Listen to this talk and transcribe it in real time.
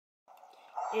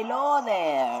Hello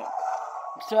there.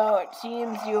 So it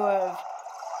seems you are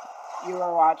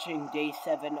watching day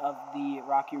 7 of the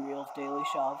Rocky Reels Daily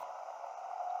Shove.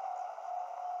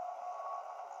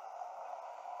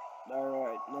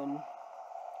 Alright then.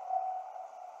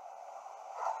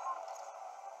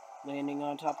 Landing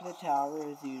on top of the tower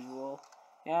as usual.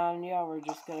 And yeah, we're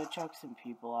just gonna chuck some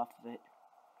people off of it.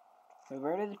 But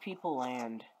where did the people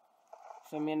land?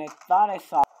 So I mean, I thought I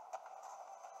saw.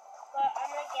 But I'm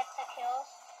gonna get the kills.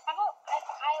 How about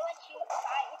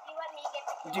if you let me get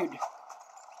the kills? Dude.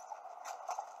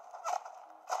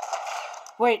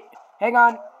 Wait, hang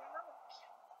on.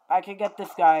 I can get this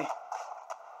guy.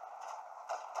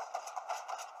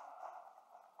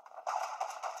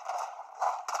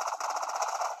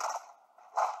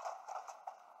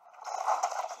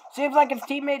 Seems like his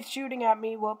teammate's shooting at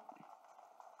me. Whoop.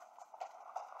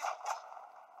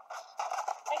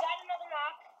 I got another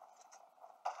knock.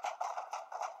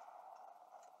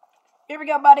 Here we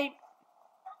go, buddy.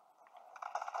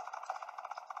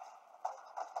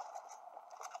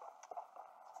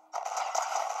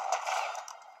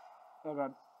 Oh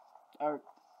god. Alright.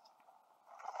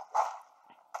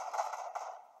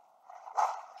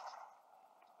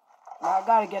 Now I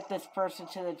gotta get this person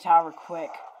to the tower quick,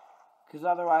 because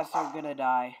otherwise they're gonna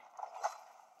die.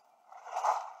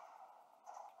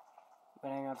 But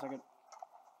hang on a second.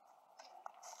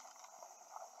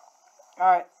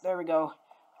 Alright, there we go.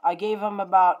 I gave them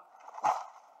about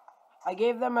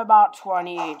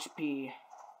 20 HP.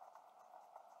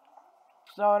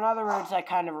 So in other words, I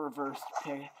kind of reverse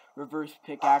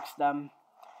pickaxe them.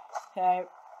 Hey,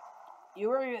 you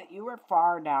were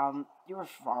far down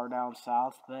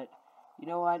south, but you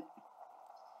know what?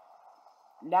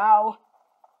 Now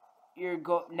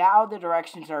now the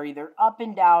directions are either up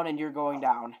and down, and you're going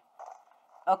down.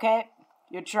 Okay,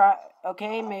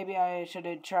 okay, maybe I should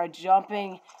have tried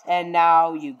jumping, and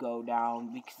now you go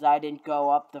down, because I didn't go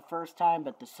up the first time,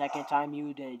 but the second time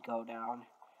you did go down.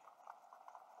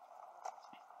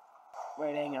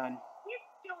 Wait, hang on. You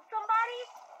killed somebody?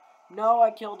 No,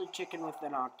 I killed a chicken with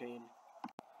an octane.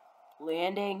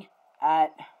 Landing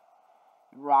at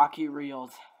Rocky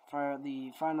Reels for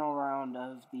the final round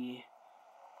of the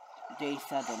day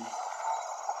 7.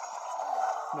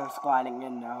 They're sliding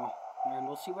in now, and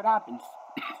we'll see what happens.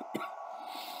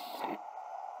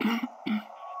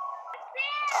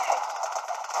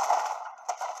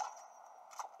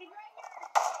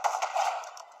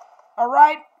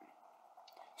 Alright,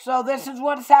 so this is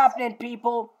what's happening,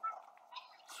 people.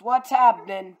 It's what's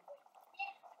happening.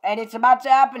 And it's about to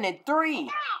happen in 3,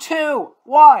 2,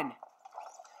 1.